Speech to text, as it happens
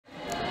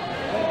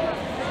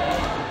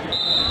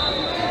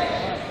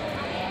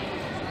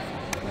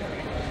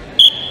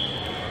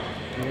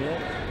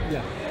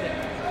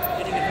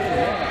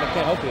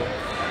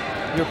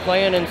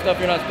playing and stuff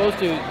you're not supposed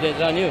to,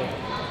 it's on you.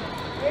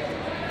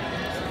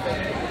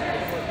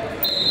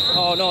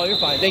 Oh, no, you're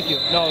fine. Thank you.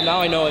 No,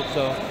 now I know it,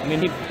 so. I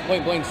mean, he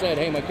point blank said,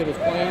 hey, my kid was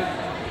playing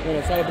in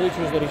a set of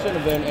bleachers that he shouldn't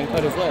have been and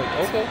cut his leg.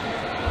 Okay.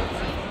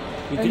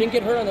 He didn't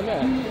get hurt on the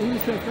mat. He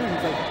was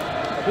confirmed. Like,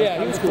 yeah,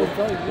 he was cool.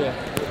 Yeah.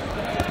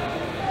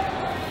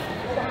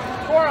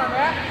 Score on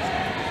that.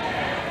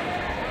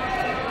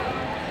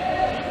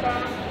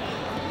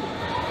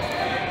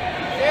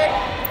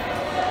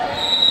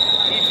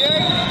 DJ.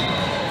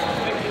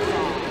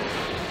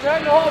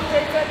 Trying to hold,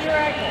 take that to your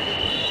ankle.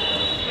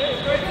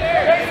 Right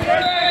there.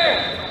 Right there.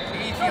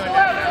 Easy on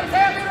that.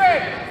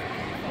 Hamstring.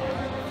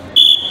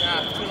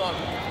 Nah, too long.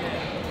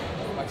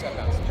 Watch that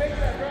bounce. Take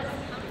that, bro.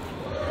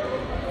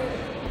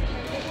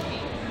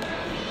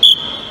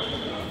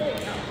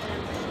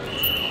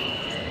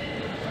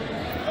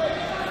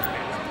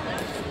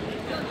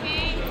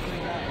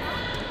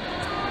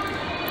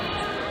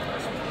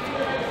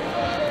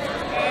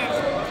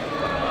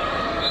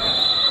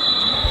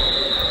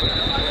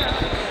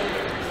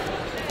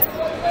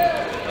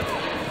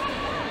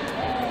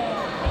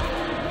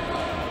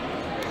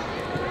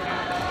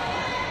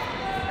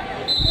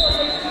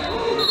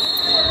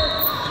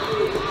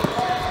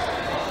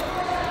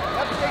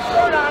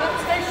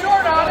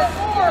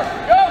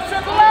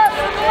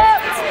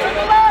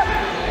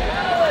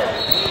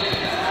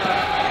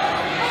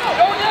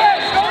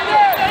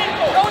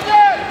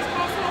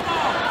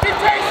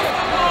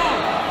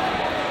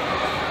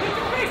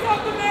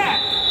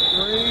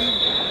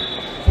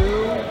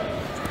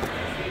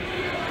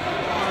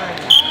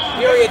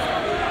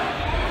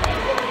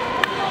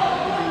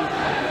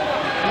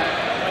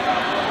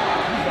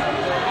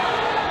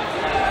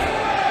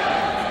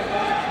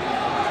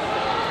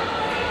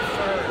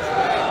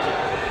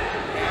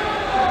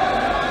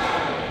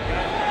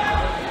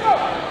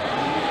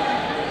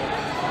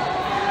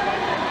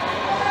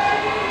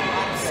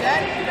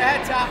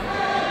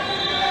 Top.